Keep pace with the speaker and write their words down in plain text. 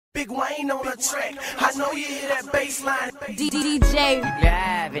Big Wayne on the track. I know you hear that bass line. DJ.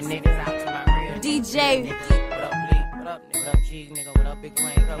 Live and niggas out to my real DJ. What up, Lee? What up, nigga? What up, G, nigga? What up, Big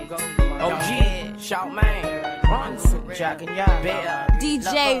Wayne? Go. OG, Shout Man, Ronson, Jack and Bear.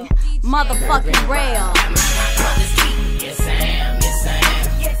 DJ. Motherfucking Rail. Yes, I am. Yes, I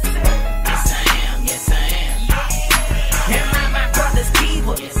am. Yes, I am. Yes, I am. Am I my brother's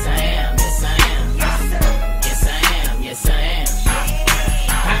keeper? Yes, I am. Yes, I am. Yes, I am. Yes, I am.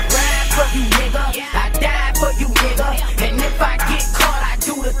 I ride for you, nigga. I die for you, nigga. And if I get caught, I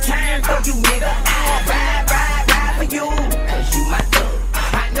do the time for you, nigga. I ride for you, cause you my thug.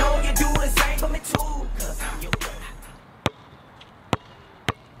 I know you do the same for me too, cause I'm your thug.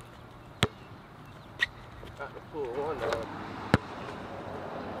 Got to pull one up.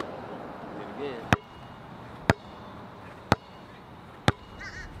 Do it again.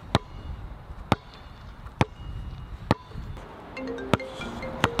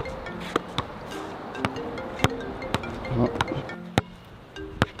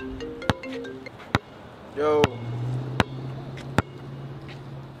 Yo,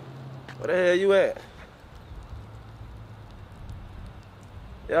 where the hell you at?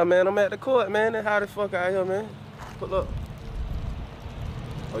 Yeah, man, I'm at the court, man. How the fuck out here, man? Pull up.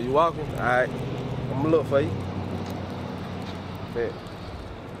 Oh, you walking? All right, I'm gonna look for you. Man.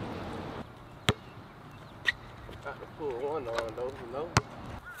 Got to pull one on though, you know.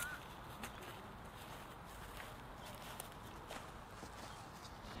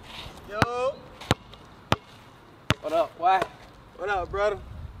 Yo. What up, why? What up, brother?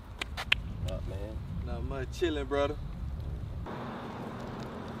 What up, man? Not much, chilling, brother.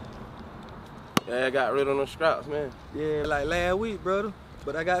 Yeah, I got rid of them scraps, man. Yeah, like last week, brother.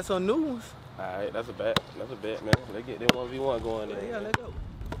 But I got some new ones. Alright, that's a bet, man. Let's get them 1v1 going there. Yeah, man. let's go.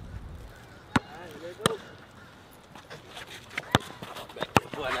 Alright, let's go.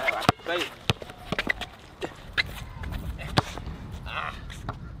 Boy, now I can face.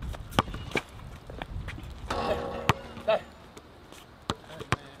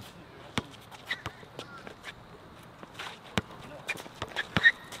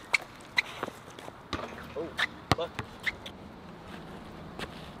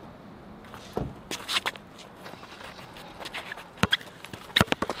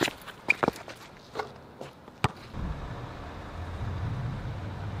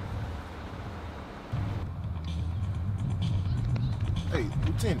 Hey,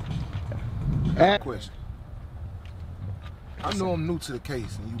 Lieutenant, I have a question. I know I'm new to the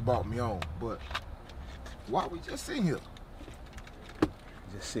case and you brought me on, but why we just sitting here?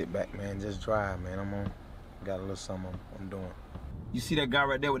 Just sit back, man. Just drive, man. Got a little something I'm doing. You see that guy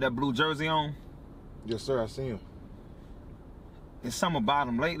right there with that blue jersey on? Yes, sir, I see him. There's something about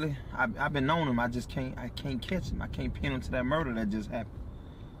him lately. I've been on him. I can't catch him. I can't pin him to that murder that just happened.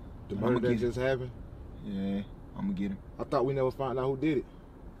 The murder that just happened? Yeah, I'm gonna get him. I thought we never found out who did it.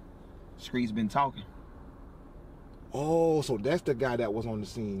 Street's been talking. Oh, so that's the guy that was on the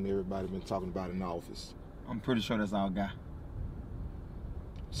scene everybody been talking about in the office. I'm pretty sure that's our guy.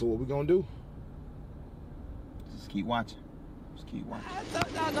 So what we gonna do? Just keep watching. Just keep watching. I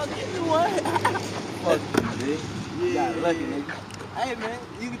thought y'all gonna give me one. Fuck you, nigga. You got lucky, nigga. Hey, man,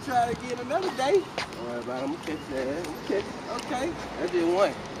 you can try to get another day. Don't worry about it, I'm gonna catch that ass. I'm gonna catch it. Okay. That's just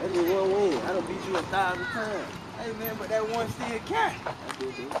one. That's just one win. I done beat you 1,000 times. Hey, man, but that one still count. I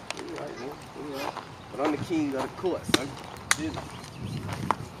did, dude. You right, man. You right. But I'm the king of the court, son. Did it.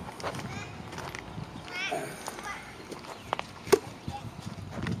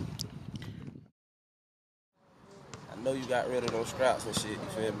 I know you got rid of those scraps and shit, you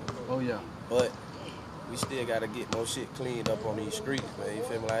feel me? Oh, yeah. But we still gotta get more shit cleaned up on these streets, man. You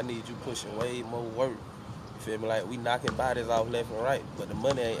feel me? Like, I need you pushing way more work. You feel me? Like, we knocking bodies off left and right, but the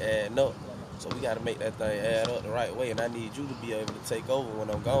money ain't adding up. So we gotta make that thing add up the right way, and I need you to be able to take over when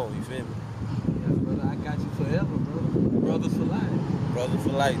I'm gone, you feel me? Yes, brother, I got you forever, brother. Brothers for life. Brothers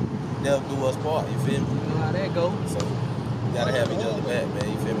for life, never do us part, you feel me? You know how that goes. So we gotta have each other back, man,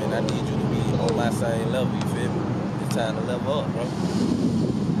 you feel me? And I need you to be on my same level, you feel me? It's time to level up, bro.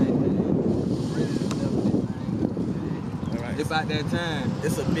 Hey, man, I'm ready to level this thing. All right. It's about that time.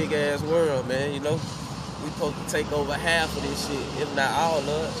 It's a big ass world, man, you know? We supposed to take over half of this shit, if not all of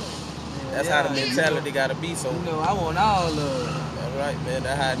it. That's how the mentality gotta be, so. You know, I want all of it. That's right, man.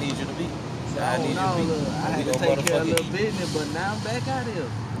 That's how I need you to be. That's how I need you all to be. of it. I had to take care of a little business, but now I'm back out here.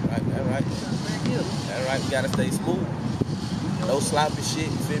 Right, that's right. I'm back here. That's right, we gotta stay smooth. No sloppy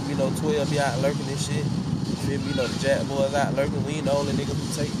shit, you feel me? No 12 be out lurking and shit. You feel me? The Jack boys out lurking. We ain't the only niggas who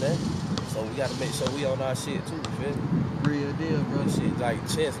take that. So we gotta make sure we on our shit too, you feel me? Real deal, bro. This shit like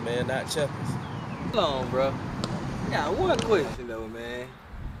chess, man, not checkers. Hold on, bro. I got one question though, man.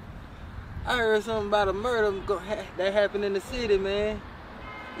 I heard something about a murder that happened in the city, man.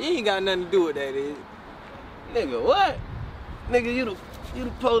 You ain't got nothing to do with that, is it? Nigga, what? Nigga, you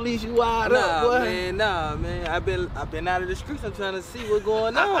the police, you wild up, boy. Nah, man. I've been out of the streets. I'm trying to see what's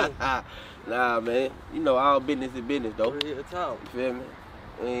going on. Nah, man. You know, all business is business, though. Real talk. You feel me?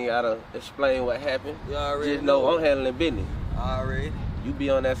 We ain't gotta explain what happened. You already Just know I'm handling business. Already. You be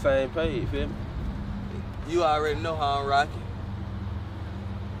on that same page, feel me? You already know how I'm rocking.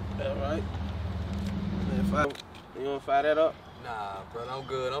 All right. You wanna fire that up? Nah, bro, I'm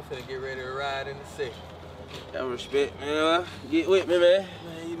good. I'm finna get ready to ride in the second. Got respect, man. Get with me, man.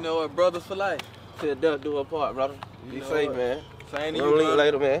 Man, you know what, brothers for life. Till death do our part, brother. You Be know safe, what? man. Same to We'll you, link brother.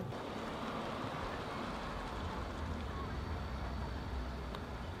 later, man.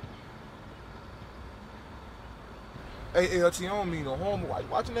 Hey, LT, I don't mean no harm. Why you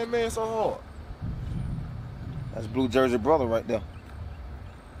watching that man so hard? That's Blue Jersey brother right there.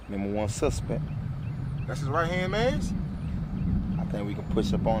 Number one suspect. That's his right-hand man's? I think we can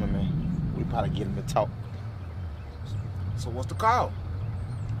push up on him, man. We probably get him to talk. So what's the call?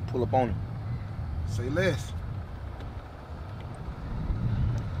 Pull up on him. Say less.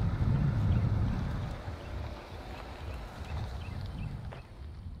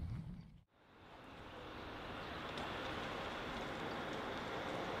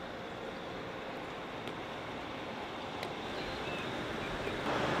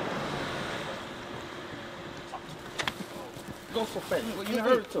 Go so fast. What you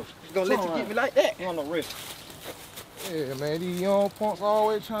heard to? Gonna let you get me like that? You on the wrist. Yeah, man, these young punks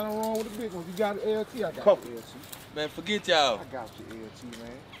always trying to run with the big ones. You got an LT, I got Couple. you, LT. Man, forget y'all. I got you, LT,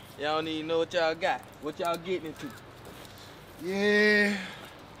 man. Y'all don't even know what y'all got. What y'all getting into. Yeah.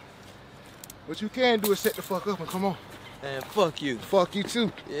 What you can do is set the fuck up and come on. Man, fuck you. Fuck you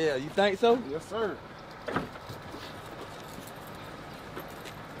too. Yeah, you think so? Yes, sir.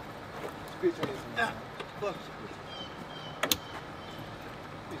 Bitch ass man. Fuck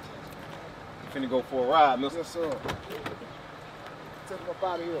Finna go for a ride, mister. Yes, sir. Take him up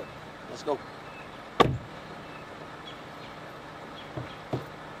out of here. Let's go.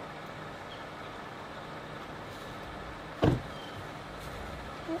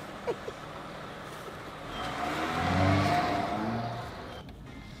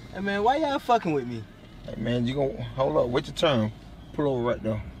 Hey, man, why y'all fucking with me? Hey, man, you gonna hold up. Wait your turn. Pull over right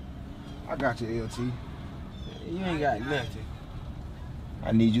there. I got you, LT. You ain't got nothing.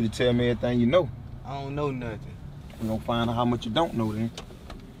 I need you to tell me everything you know. I don't know nothing. We're gonna find out how much you don't know then.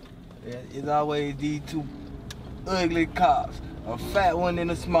 Yeah, it's always these two ugly cops. A fat one and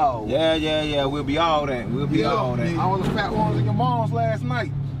a small one. Yeah. We'll be all that. We'll be all that. I was the fat ones in your mom's last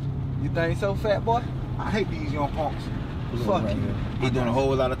night. You think so, fat boy? I hate these young punks. Fuck right you. here. He doing a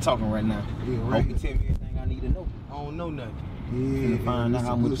whole lot of talking right now. Yeah, Hope right. you tell me everything I need to know. I don't know nothing. Yeah, Finna find out it's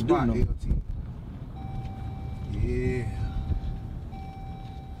how a much good you do spot, know. LT. Yeah.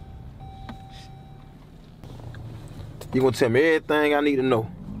 You gonna tell me everything I need to know.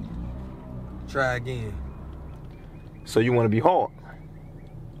 Try again. So you wanna be hard.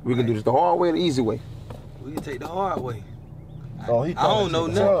 We can do this the hard way or the easy way. We can take the hard way. Oh, he I don't know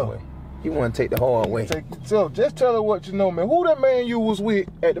nothing. He wanna take the hard way. So just tell her what you know, man. Who that man you was with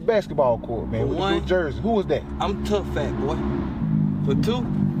at the basketball court, man, with the One. blue jersey? Who was that? I'm tough, fat boy. For two,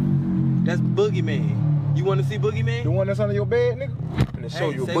 that's Boogeyman. You want to see Boogeyman? The one that's under your bed, nigga? And to show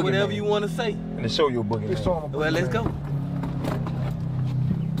Hey, you a say boogie whatever man. you want to say. And to show you a boogie Just man. show him a Well, let's man. go.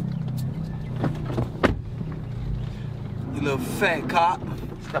 You little fat cop.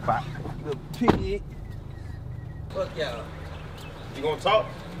 Step out. Little pig. Fuck y'all. You gonna talk?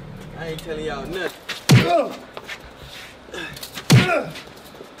 I ain't telling y'all nothing.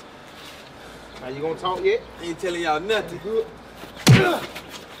 Now you gonna talk yet? I ain't telling y'all nothing. Good. Fuck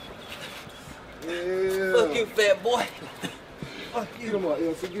Yeah. you, fat boy. Fuck Get you. him up,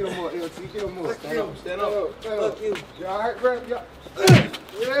 LT. Get him up, LT. Get him up. Stand up. Stand up. Stand up. Fuck you. You all right, bro? Yeah.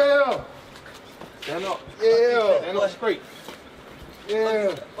 Yeah. Stand up. Yeah. Stand up straight. Yeah.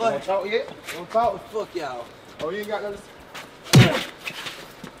 You gonna talk yet? Don't talk. Fuck y'all. Oh, you ain't got nothing. I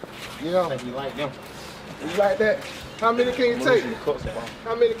Yeah. think you like them. You like that? How many can you take?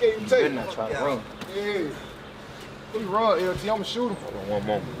 How many can you You better take? not try to run. Yeah. We run, LT. I'ma shoot him. Hold on one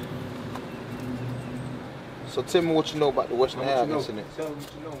moment. So tell me what you know about the Western What you Ave know? incident. Tell me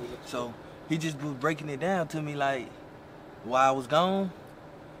what you know. So he just was breaking it down to me like while I was gone,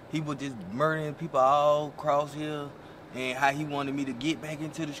 he was just murdering people all across here and how he wanted me to get back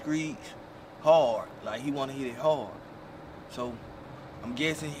into the streets hard. Like he wanted to hit it hard. So I'm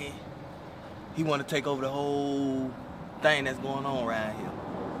guessing he want to take over the whole thing that's going on around here.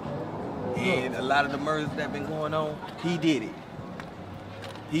 And a lot of the murders that been going on, he did it.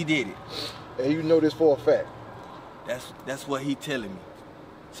 He did it. And you know this for a fact. That's what he telling me.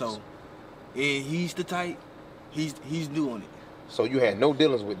 So, and he's the type. He's doing it. So you had no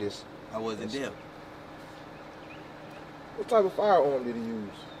dealings with this? I wasn't there. What type of firearm did he use?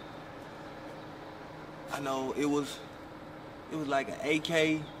 I know it was like an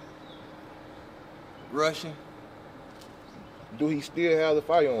AK Russian. Do he still have the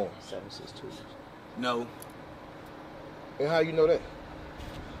firearm? 7.62. No. And how you know that?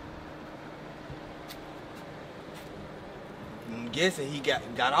 I'm guessing he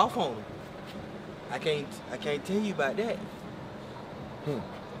got off on him. I can't tell you about that.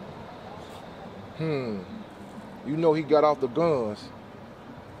 You know he got off the guns,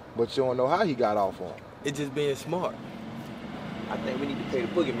 but you don't know how he got off on them. It's just being smart. I think we need to pay the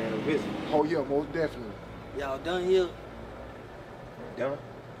boogeyman a visit. Oh yeah, most definitely. Y'all done here? Done?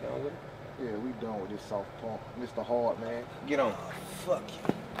 Done with it? Yeah, we done with this soft punk. Mr. Hard, man. Get on. Oh, fuck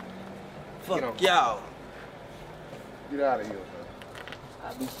you. Get on. Fuck y'all. Get out of here, man.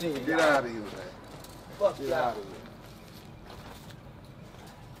 I be seeing Get y'all. out of here, man. Fuck Get y'all. out of here.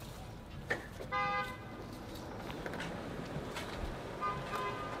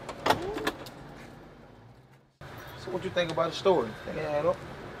 So what you think about the story? Think it add up?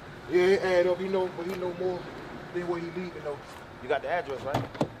 Yeah, it add up, but he know more than what he leaving though. You got the address, right?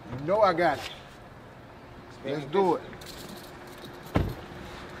 You know I got it. Let's do it.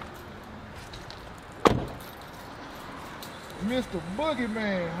 Mr.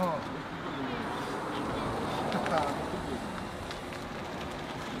 Boogeyman, huh?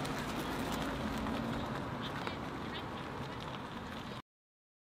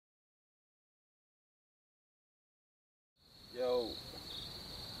 Yo,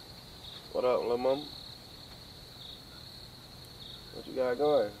 what up, lil' mama? What you got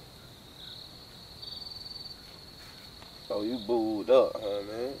going? Oh, you booed up, huh,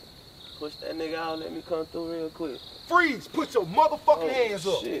 man? Push that nigga out, let me come through real quick. Freeze! Put your motherfucking hands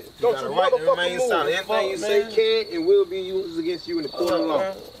up. Shit. Don't you motherfucking move. Anything you say can and will be used against you in the court of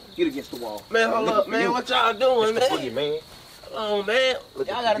law. Get against the wall. Man, hold up, man. What y'all doing, man? Man. Hold on, man. Y'all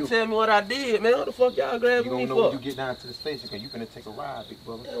gotta tell me what I did, man. What the fuck y'all grabbing You me don't know for? when you get down to the station because you finna take a ride, big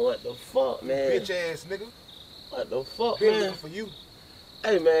brother. Man, what the fuck, man? Bitch ass nigga. What the fuck, Been man? looking for you.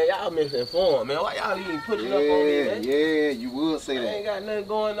 Hey, man, y'all misinformed, man. Why y'all even putting up on me, man? Yeah, you would say I ain't that. got nothing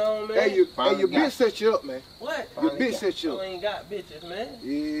going on, man. Hey, your Finally bitch got- set you up, man. What? Your bitch set you I up. ain't got bitches, man.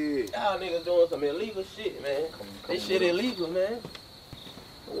 Yeah. Y'all niggas doing some illegal shit, man. This shit illegal, man.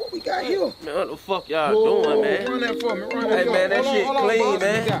 What we got here? Man, what the fuck y'all doing, man? Run that for me. Run Hey, that man, that shit clean, boss.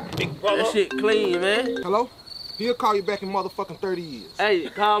 man. big brother. That shit clean, man. Hello? He'll call you back in motherfucking 30 years. Hey,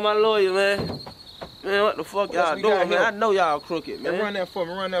 call my lawyer, man. Man, what the fuck What else y'all we doing, got man? here? I know y'all crooked, Man, man. run that for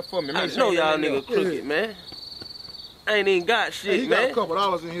me. Run that for me. I Make sure know you y'all ain't in niggas there. crooked, man. I ain't even got Hey, shit, he got a man. couple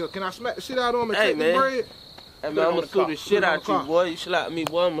dollars in here. Can I smack the shit out of him and Hey, take the man. bread? Hey, Put it man, on I'ma the sue car. the Put shit it on out the you, car. boy. You slap me,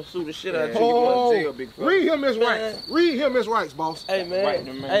 boy. I'ma sue the shit out you, boy. Oh, jail, big fella. read him his Man. rights. Read him his rights, boss. Hey, man. Right,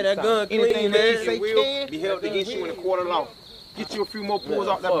 man. Hey, that gun Anything clean, that you man. say will be held against you in the court of law. Get you a few more pulls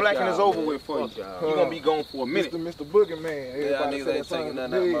Man, out that fuck black and it's y'all, over man. with for you. Fuck y'all. You're gonna be gone for a minute. Mr. Boogeyman. Yeah, y'all Everybody niggas say ain't that taking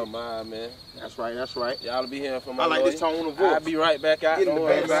time nothing out of my mind, man. That's right, that's right. Y'all be hearing from my I like lawyer. this tone of voice. I'll be right back out. Get in Don't the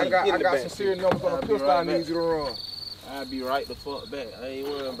worry back Man, about I it. got, Get I in the got back. some serious numbers on I'll the be pistol right I need back. you to run. I'll be right the fuck back. I ain't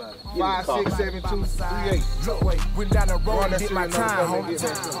worrying about it. 567-238. Look, wait, went down the road Run and that did my serious time, number homie. for me,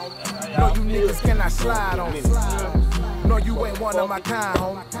 get back. No, you niggas cannot slide on me. No, you ain't one of my kind,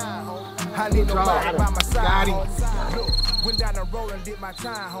 homie. I need nobody by my side, homie. Look, went down the road and did my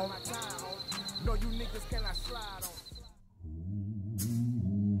time, homie. No, you niggas cannot slide on me.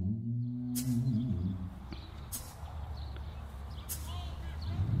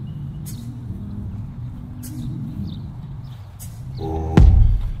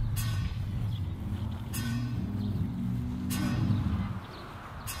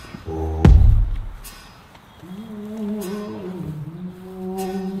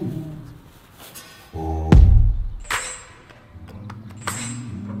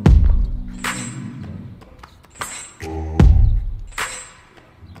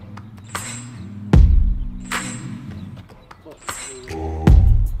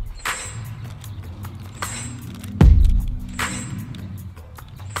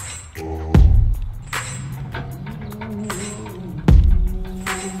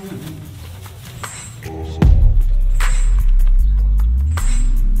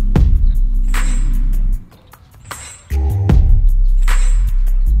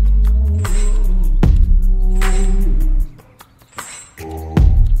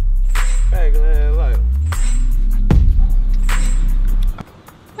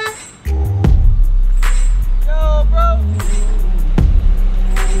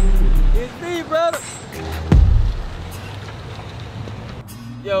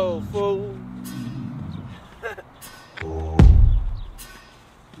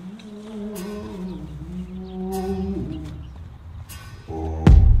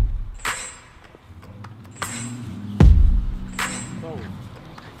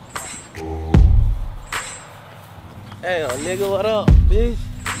 Damn, nigga, what up, bitch?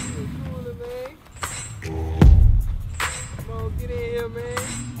 Coolin', man. Come on, get in here, man.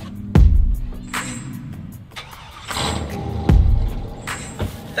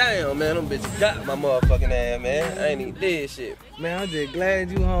 Damn, man, them bitches got my motherfucking ass, man. I ain't even did shit. Man, I'm just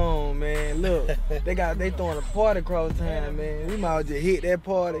glad you home, man. Look, they throwing a party across town, man. We might as well just hit that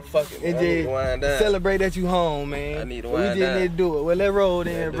party. Fuck it, man. And I need to wind down. celebrate that you home, man. I need to We wind just down. need to do it. Well, let's roll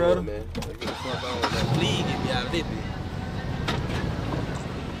then, brother. Man. Let's get the fuck on, man. Please get me out of this bitch.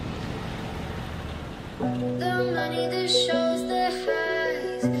 The money that shows the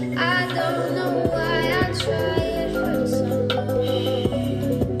highs. I don't know why I try it hurts so much.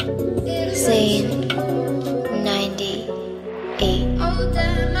 Saying 98. Oh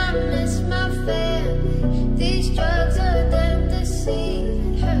damn, I miss my family. These drugs are damn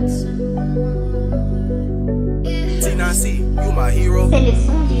deceiving. It hurts so much. It hurts. T9C, you my hero. C'est le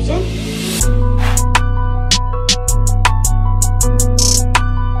son du jeune.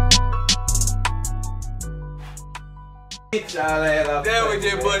 Get y'all ass out. Then we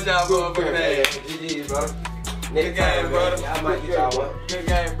just bust y'all motherfucking ass. GG's, bro. Good game, brother. I might get y'all one. Good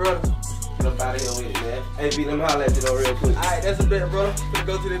game, brother. Get up out of here with it, man. Hey, B, let me holler at you though real quick. Alright, that's a bet, brother. Gonna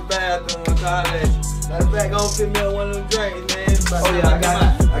go to this bathroom and holler at you. Matter of fact, gonna fit me up one of them drinks, man. Oh yeah, I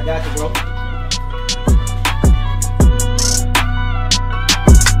got you. I got you, bro.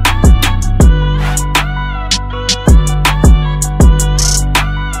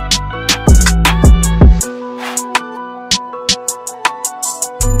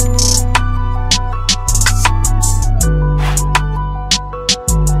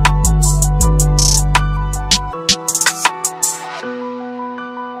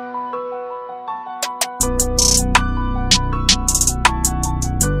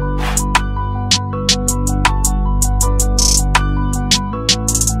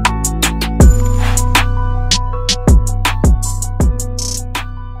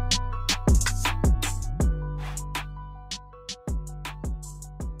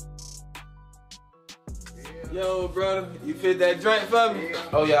 Yo, brother, you fit that drink for me?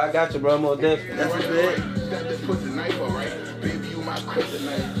 Oh yeah, I got you, bro. More definitely. That's a bet. Just put the knife up, right? Baby, you my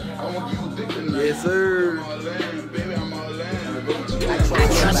kryptonite. I want you dick tonight. Yes, sir. I'm all in, baby, I'm all in. I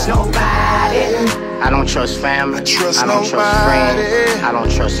trust nobody. I don't trust family. I don't trust friends. I don't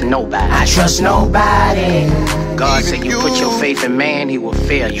trust nobody. I trust nobody. God said you put your faith in man, he will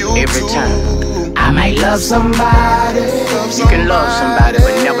fail you every time. I might love somebody. You can love somebody,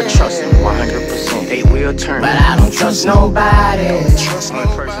 but never trust them 100%. They will turn. But I don't trust nobody. The only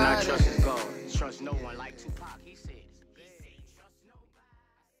person I trust is God. Trust no one like Tupac. He said.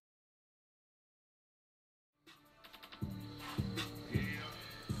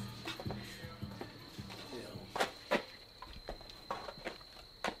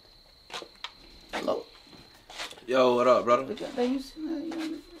 Hello. Yo, what up, brother?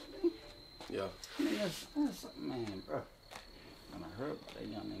 Yeah. Man, bro. When I heard about that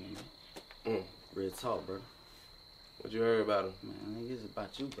young nigga, real talk, bro. What you heard about him? Man, nigga, it's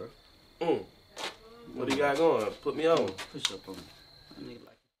about you, bro. What he got going? Put me on. Push up on me. That nigga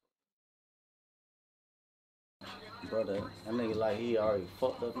like, brother, that nigga like he already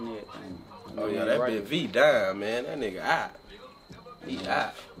fucked up and everything. Oh yeah, that bitch V down, man. That nigga out. He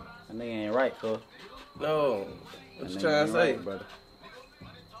out. That nigga ain't right, cuz. No. What you trying to say? Right, brother.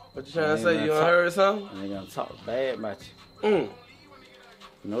 What you trying to say? You done heard something? And they gonna talk bad about you.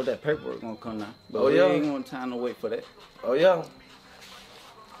 You know that paperwork gonna come now. But Oh, we yeah? ain't gonna time to wait for that. Oh yeah.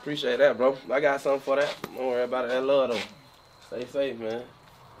 Appreciate that, bro. I got something for that. Don't worry about it. That love though. Stay safe, man.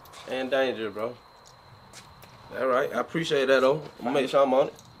 And danger, bro. That right. I appreciate that though. I'm gonna make sure I'm on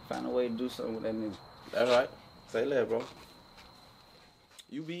it. Find a way to do something with that nigga. That's right. Say that, bro.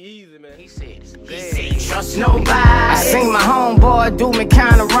 You be easy, man. He said, trust nobody. I seen my homeboy do me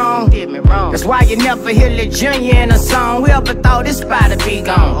kinda wrong. Did me wrong. That's why you never hear Lil Junior in a song. Whoever thought this spot would be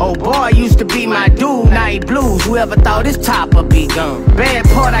gone? Oh boy used to be my dude, now he blues. Whoever thought this top would be gone? Bad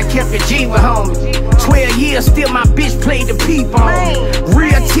part, I kept it G with homies. 12 years, still my bitch played the peep on.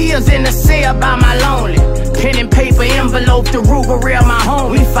 Real tears in the cell by my lonely. Pen and paper envelope, the Ruger real my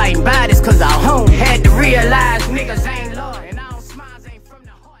home. We fighting bodies cause our home. Had to realize niggas ain't love. And I don't smile, ain't from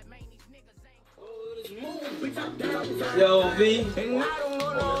the heart, man. These niggas ain't. Yo, V.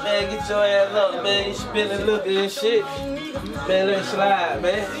 Man, get your ass up, man. You spilling liquor and shit. Man, let it slide,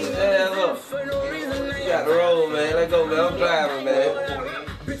 man. Get your ass up. You got the roll, man. Let go, man. I'm driving, man.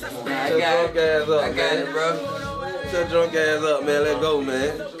 Shut your drunk ass up, man. got it, bro. Shut your drunk ass up, man. Let go,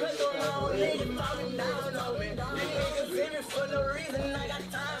 man.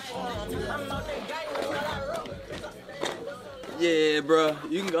 Yeah, bro.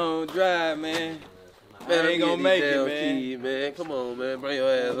 You can go on drive, man. Man, I ain't gonna make it, man. Keys, man. Come on, man. Bring your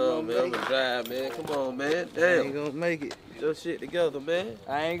ass on, man. I'm gonna drive, man. Come on, man. I Damn. ain't gonna make it. Get your shit together, man.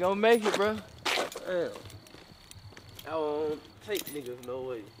 I ain't gonna make it, bro. Damn. I don't take niggas no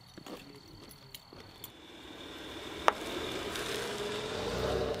way.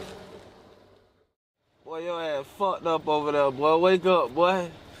 Boy, your ass fucked up over there, boy. Wake up,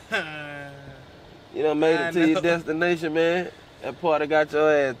 boy. You done made it to your destination, man. That party got your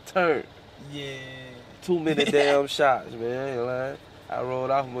ass turned. Yeah. Too many damn shots, man. I ain't lying. I rolled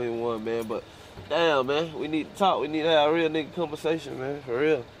off with one, man. But damn, man, we need to talk. We need to have a real nigga conversation, man. For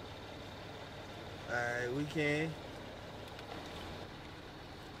real. Alright, we can.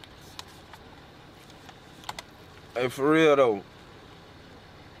 Hey, for real though.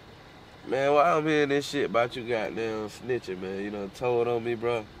 Man, why I'm hearing this shit about you goddamn snitching, man? You done told on me,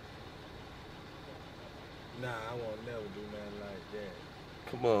 bro. Nah, I won't never do nothing like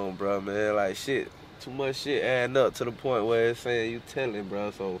that. Come on, bro, man. Like, shit. Too much shit adding up to the point where it's saying you telling,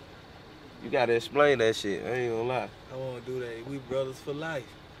 bro. So, you gotta explain that shit. I ain't gonna lie. I won't do that. We brothers for life.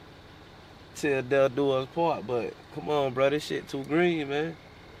 Till death do us part, but come on, bro. This shit too green, man.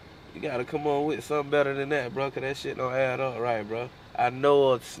 You gotta come on with something better than that, bro, because that shit don't add up right, bro. I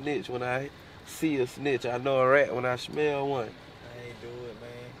know a snitch when I see a snitch. I know a rat when I smell one. I ain't do it, man.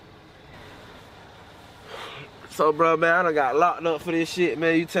 So, bro, man, I done got locked up for this shit,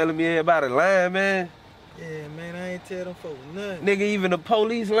 man. You telling me everybody lying, man? Yeah, man, I ain't tell them folks nothing. Nigga, even the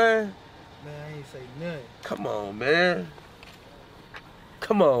police lying? Man, I ain't say nothing. Come on, man.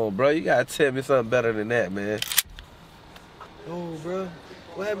 Come on, bro. You gotta tell me something better than that, man. Oh, bro.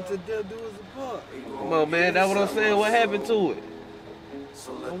 What happened to Death Do Us Apart? Come on, man. That's what I'm saying. What happened to it?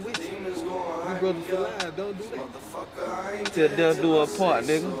 I'm with you. We brothers for life. Don't do that. Till death do us part,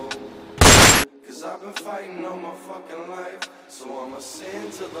 nigga. Cause I've been fighting all my fucking life, so I'ma sin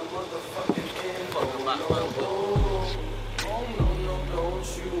to the motherfucking end. Oh no, don't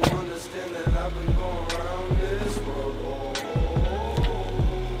you understand that I've been going around this world?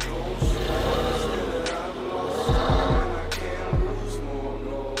 Don't you understand that I've lost time and I can't lose more?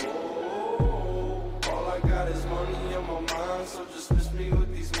 No, all I got is money in my mind, so just miss me with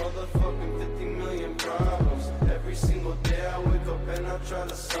these motherfucking 50 million problems. Every single day I wake up and I try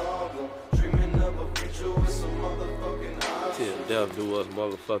to solve them. Dreaming of a future with some motherfucking options. Till death do us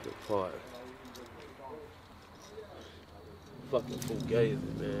motherfucking part. Fucking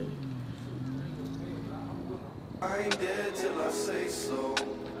fugazi, man. I ain't dead till I say so.